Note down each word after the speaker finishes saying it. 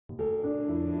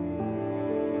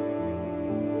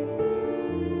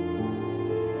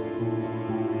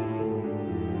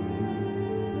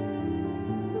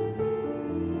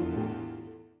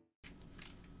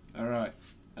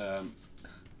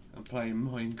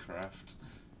Minecraft.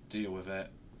 Deal with it.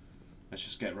 Let's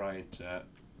just get right into it.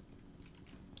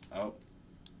 Oh.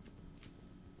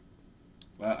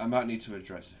 Well, I might need to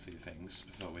address a few things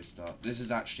before we start. This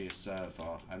is actually a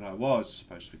server, and I was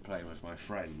supposed to be playing with my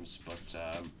friends, but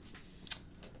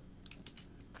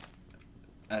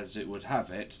as it would have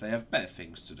it, they have better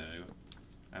things to do,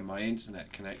 and my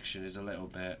internet connection is a little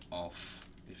bit off,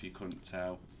 if you couldn't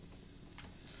tell.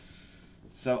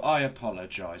 So I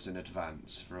apologise in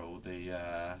advance for all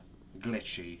the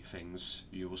glitchy things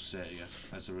you will see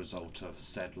as a result of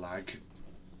said lag.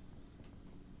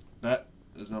 But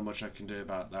there's not much I can do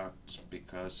about that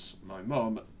because my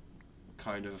mum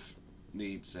kind of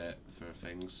needs it for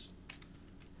things.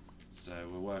 So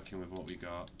we're working with what we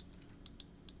got.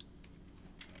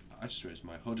 I just realised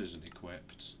my hood isn't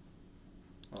equipped.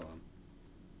 Hold on.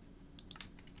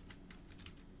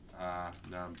 Ah,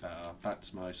 now I'm better. Back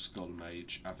to my Skull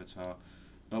Mage avatar.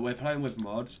 But we're playing with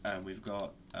mods, and we've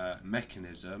got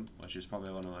Mekanism, which is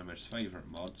probably one of my most favourite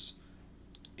mods,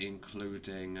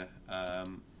 including...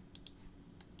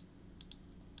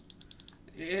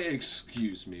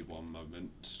 excuse me one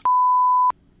moment.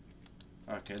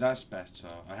 Okay, that's better.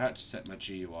 I had to set my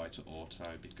GUI to auto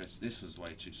because this was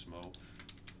way too small.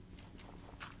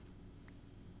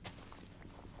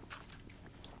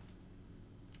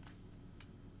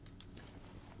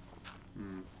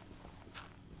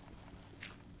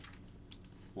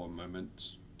 One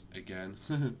moment. Again.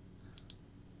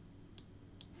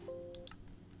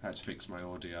 Had to fix my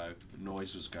audio. The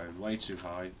noise was going way too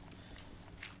high.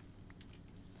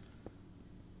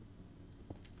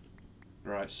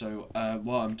 Right, so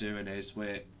what I'm doing is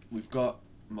we've got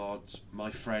mods.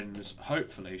 My friends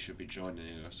hopefully should be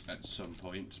joining us at some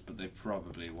point, but they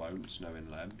probably won't, knowing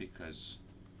them, because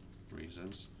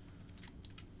reasons.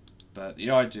 But the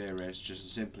idea is just to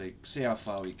simply see how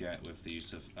far we get with the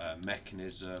use of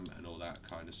Mekanism and all that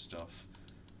kind of stuff,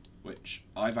 which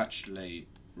I've actually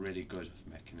really good with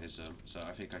Mekanism, so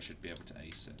I think I should be able to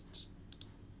ace it.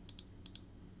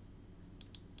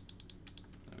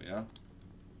 There we are.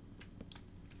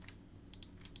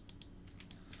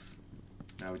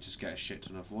 Now we just get a shit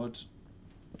ton of wood.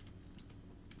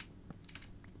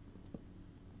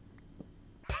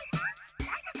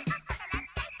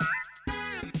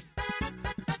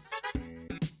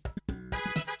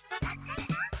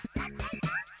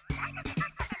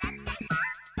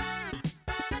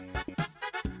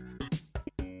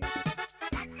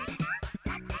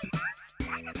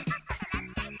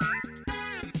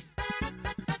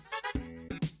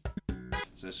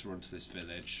 So let's run to this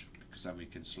village, because then we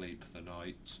can sleep the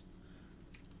night.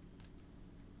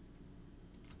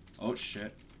 Oh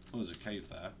shit, oh, there's a cave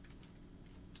there.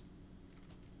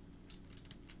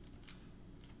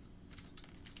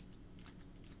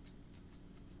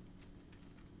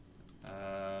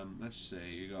 Let's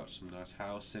see, you got some nice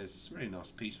houses. It's a really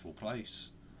nice peaceful place.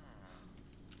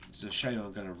 It's a shame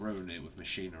I'm going to ruin it with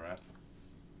machinery.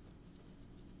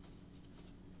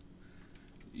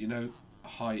 You know,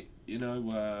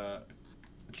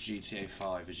 GTA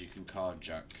 5 is you can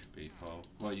carjack people.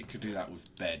 Well, you could do that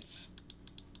with beds.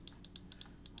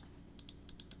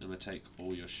 I'm gonna take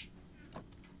all your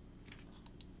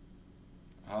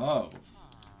Oh!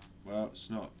 Well, it's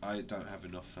not. I don't have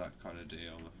enough for that kind of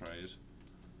deal, I'm afraid.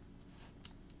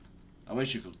 I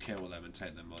wish you could kill them and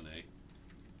take their money.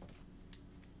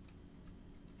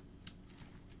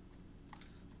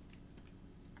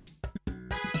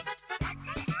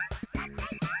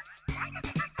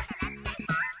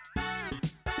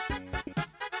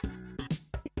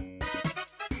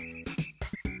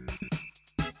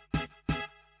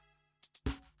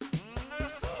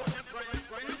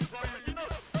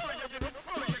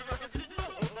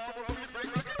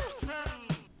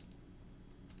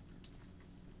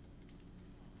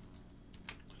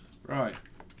 Right,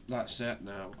 that's it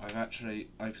now. I've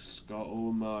got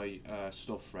all my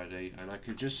stuff ready, and I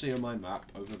could just see on my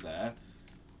map over there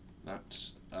that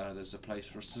there's a place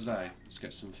for us to stay. Let's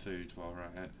get some food while we're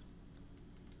at it.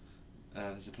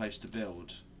 There's a place to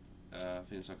build. I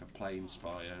think it's like a plains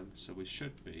biome, so we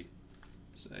should be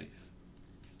safe.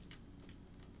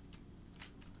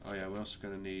 Oh yeah, we're also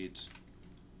going to need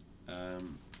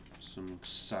some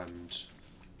sand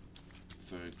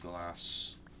for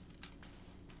glass.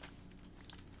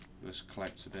 Let's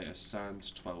collect a bit of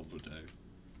sand, 12 will do.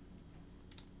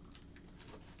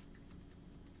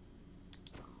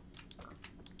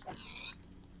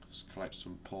 Let's collect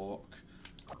some pork.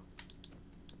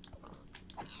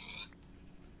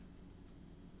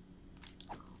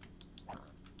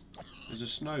 There's a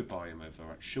snow biome over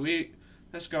there. Should we...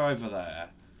 Let's go over there.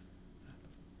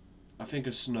 I think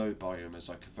a snow biome is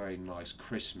like a very nice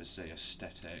Christmassy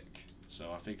aesthetic. So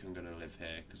I think I'm going to live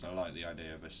here because I like the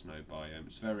idea of a snow biome.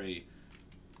 It's very,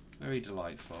 very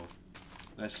delightful.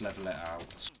 Let's level it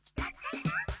out.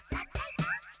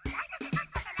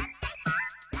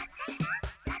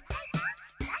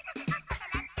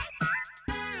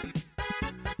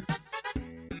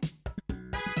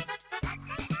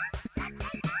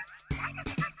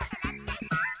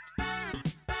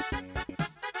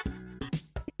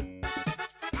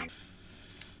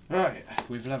 Right,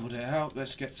 we've levelled it out.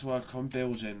 Let's get to work on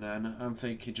building then. I'm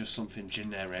thinking just something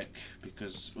generic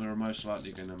because we're most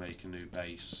likely going to make a new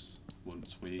base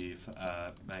once we've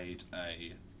made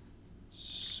a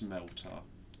smelter,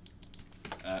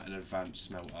 an advanced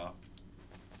smelter,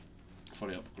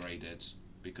 fully upgraded.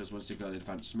 Because once you've got an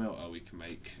advanced smelter, we can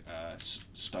make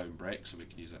stone bricks, and we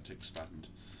can use that to expand.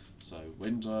 So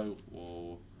window,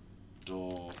 wall,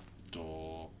 door,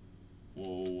 door,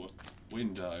 wall,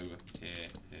 window, here,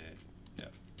 yeah.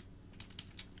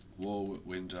 Wall,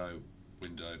 window,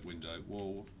 window, window,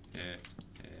 wall, here,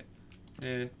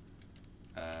 here.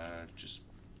 Just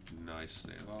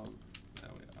nicely along.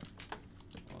 There we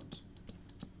are. One.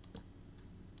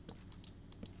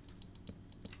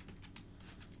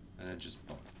 And then just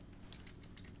pop.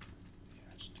 Yeah,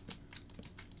 just.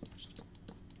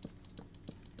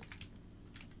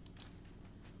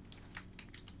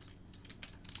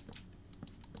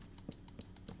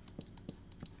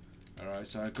 Alright,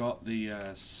 so I got the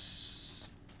right,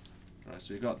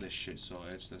 so we got this shit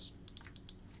sorted.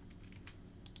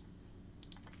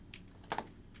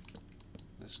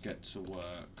 Let's get to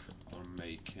work on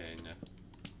making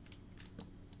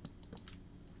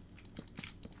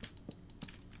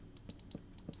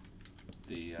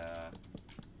the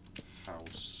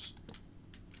house.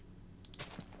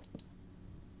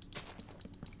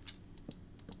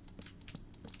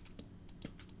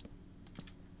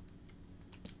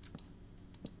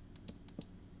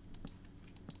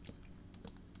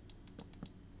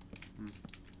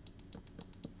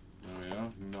 There we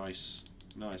are.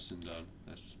 Nice and done.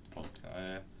 Let's pop that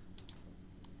here.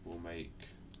 We'll make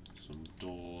some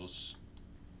doors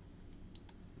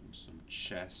and some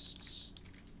chests.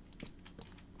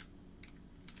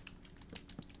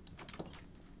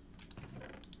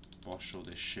 Bosh all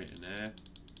this shit in here.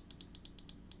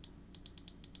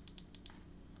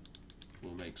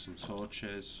 We'll make some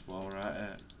torches while we're at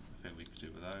it. I think we could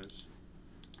do with those.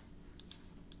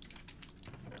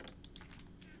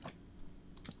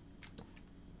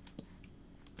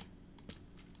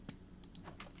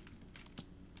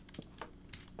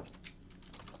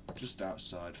 Just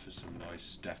outside for some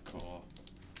nice decor.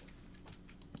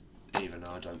 Even though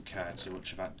I don't care too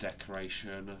much about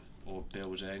decoration or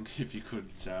building, if you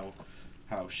couldn't tell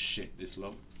how shit this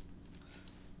looks.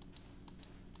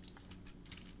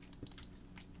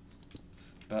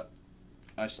 But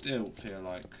I still feel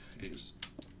like it's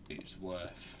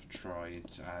worth trying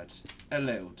to add a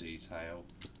little detail,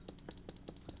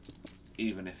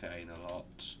 even if it ain't a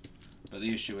lot. But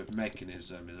the issue with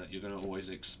Mekanism is that you're going to always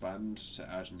expand to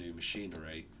add new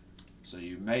machinery, so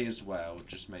you may as well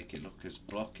just make it look as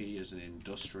blocky as and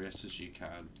industrious as you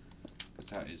can,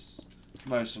 because that is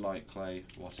most likely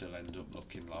what it'll end up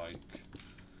looking like.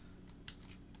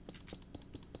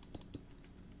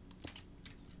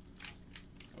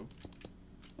 Oh.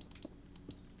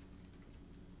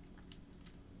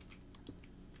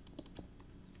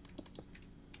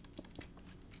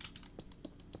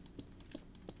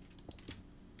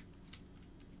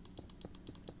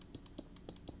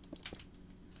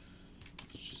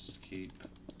 Let's just keep.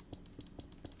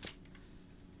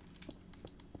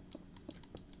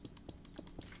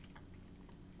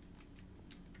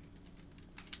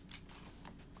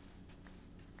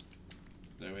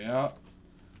 There we are.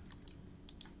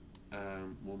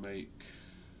 We'll make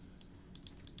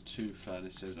 2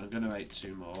 furnaces. I'm going to make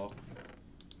 2 more.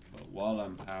 But while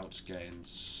I'm out getting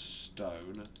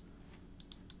stone,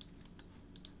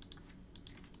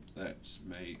 let's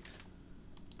make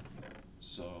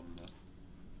some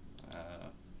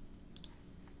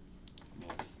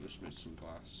more. Let's make some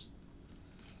glass.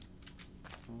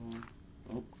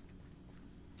 Oh,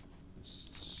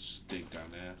 let's dig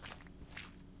down here.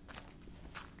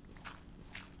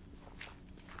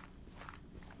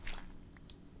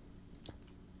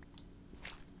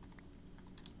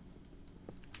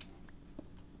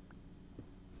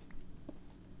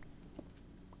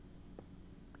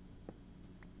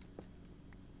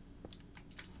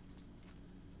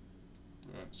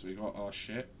 So we got our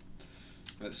shit.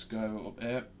 Let's go up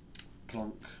here,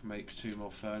 plonk, make 2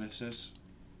 more furnaces.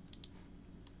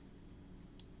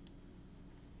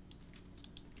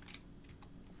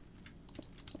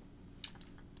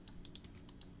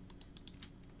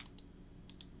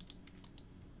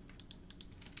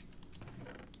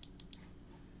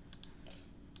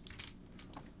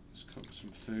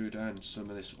 food and some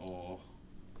of this ore.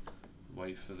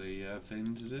 Wait for the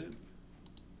thing to do.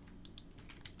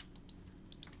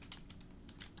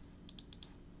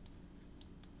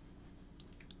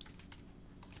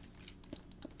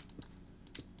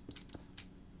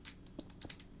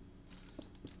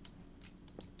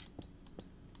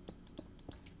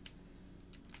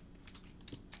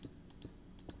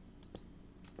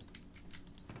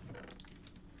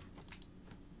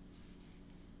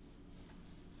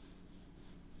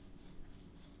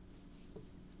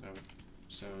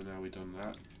 So now we've done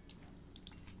that.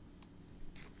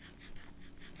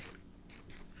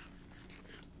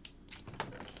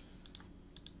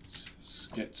 Let's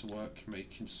get to work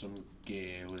making some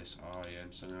gear with this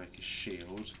iron. So now make a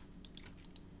shield,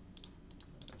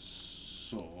 a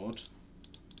sword.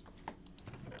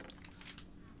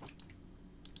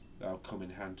 That'll come in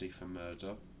handy for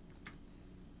murder.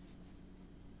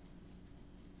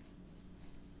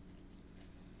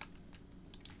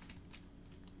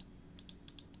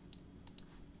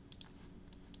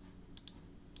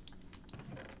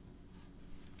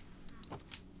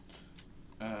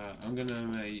 I'm gonna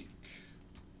make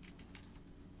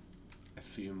a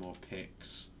few more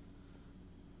picks,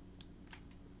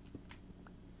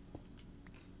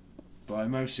 but I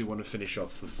mostly want to finish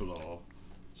off the floor.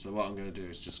 So what I'm going to do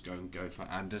is just go for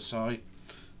andesite,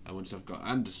 and once I've got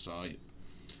andesite,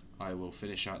 I will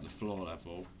finish out the floor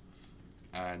level,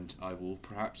 and I will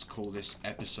perhaps call this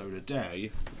episode a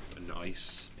day a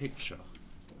nice picture.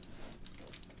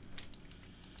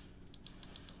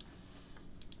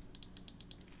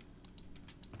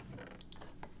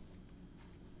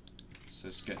 So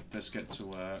let's get to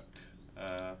work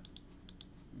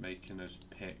making those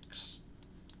picks.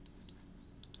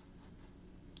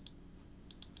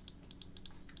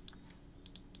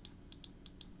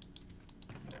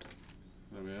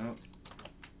 There we are.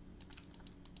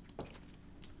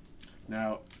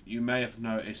 Now you may have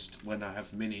noticed when I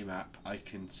have minimap I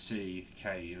can see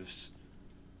caves.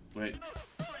 Wait.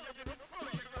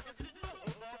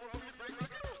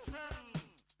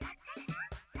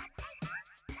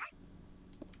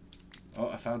 Oh,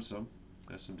 I found some.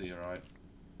 There's some diorite.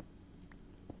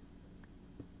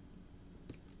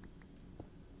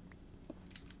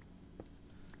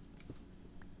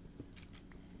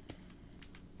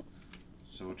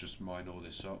 So we'll just mine all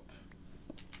this up.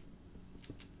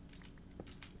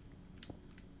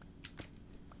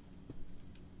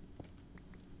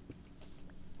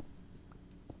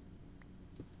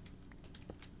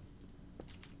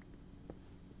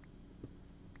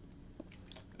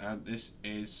 And this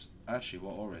is actually,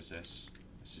 what ore is this?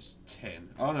 This is tin.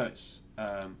 Oh no, it's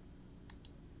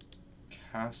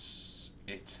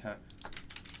casita.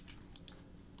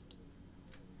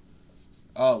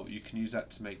 Oh, you can use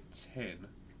that to make tin.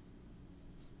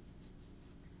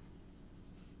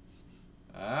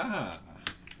 Ah.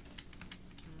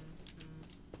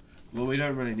 Well, we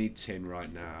don't really need tin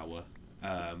right now.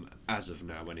 As of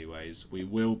now, anyways. We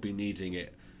will be needing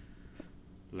it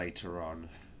later on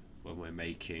when we're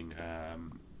making.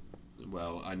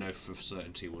 Well, I know for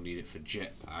certainty we'll need it for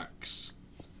jetpacks,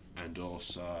 and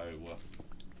also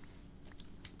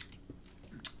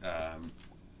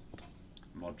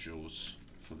modules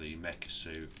for the mecha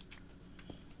suit,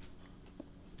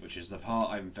 which is the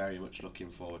part I'm very much looking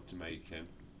forward to making,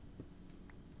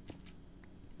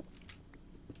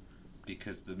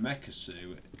 because the mecha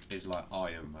suit is like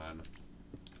Iron Man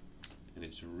and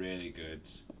it's really good.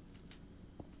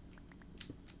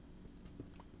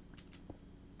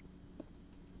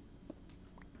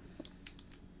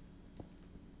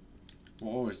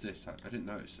 What ore is this? I didn't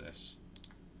notice this.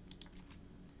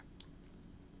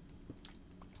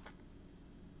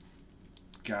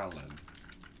 Gallon.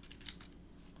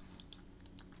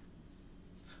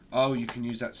 Oh, you can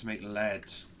use that to make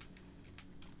lead.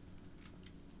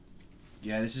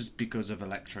 Yeah, this is because of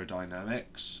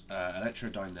electrodynamics.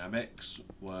 Electrodynamics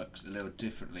works a little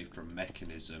differently from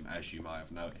Mekanism, as you might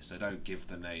have noticed. They don't give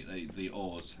the name. The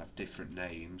ores have different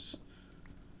names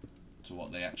to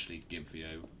what they actually give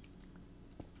you.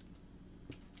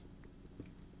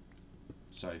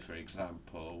 So, for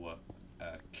example,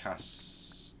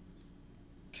 cassiterite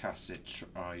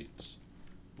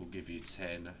will give you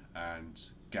tin,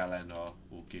 and galena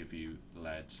will give you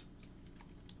lead,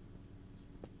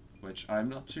 which I'm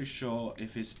not too sure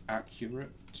if is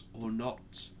accurate or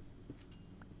not,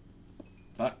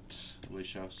 but we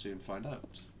shall soon find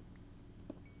out.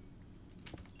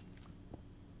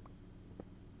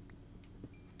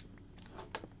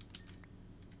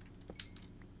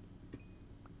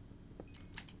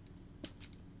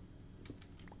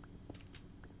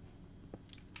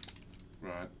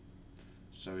 Right,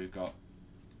 so we've got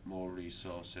more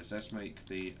resources. Let's make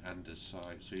the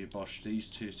andesite. So you bosh these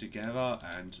two together,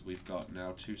 and we've got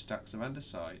now 2 stacks of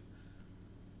andesite.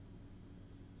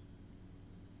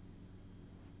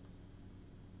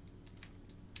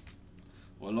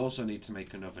 We'll also need to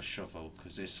make another shovel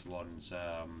because this one's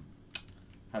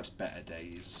had better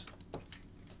days. There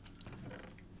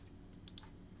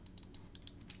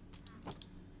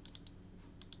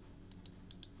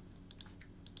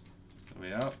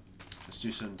we are. Let's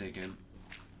do some digging.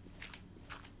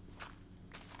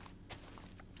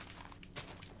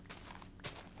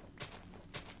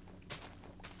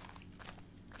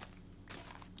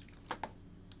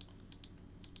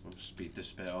 We'll speed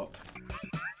this bit up.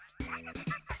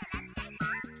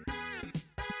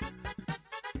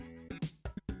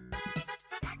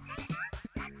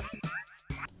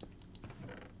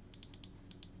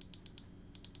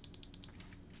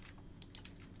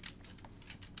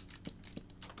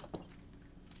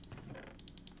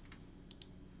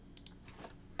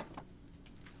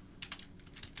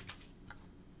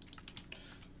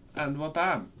 And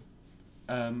bam,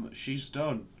 she's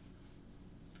done.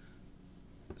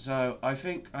 So I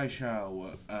think I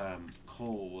shall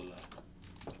call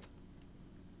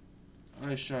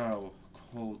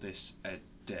this a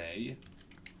day.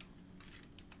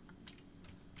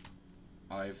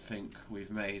 I think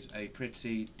we've made a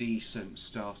pretty decent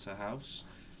starter house,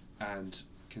 and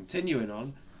continuing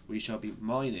on, we shall be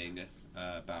mining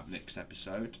about next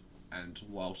episode, and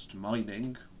whilst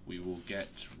mining we will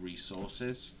get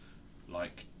resources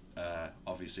like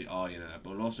obviously iron,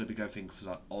 but we'll also be going things for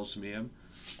like osmium,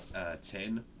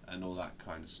 tin, and all that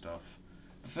kind of stuff.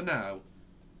 But for now,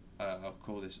 I'll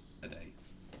call this a day.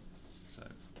 So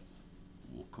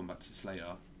we'll come back to this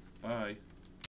later. Bye.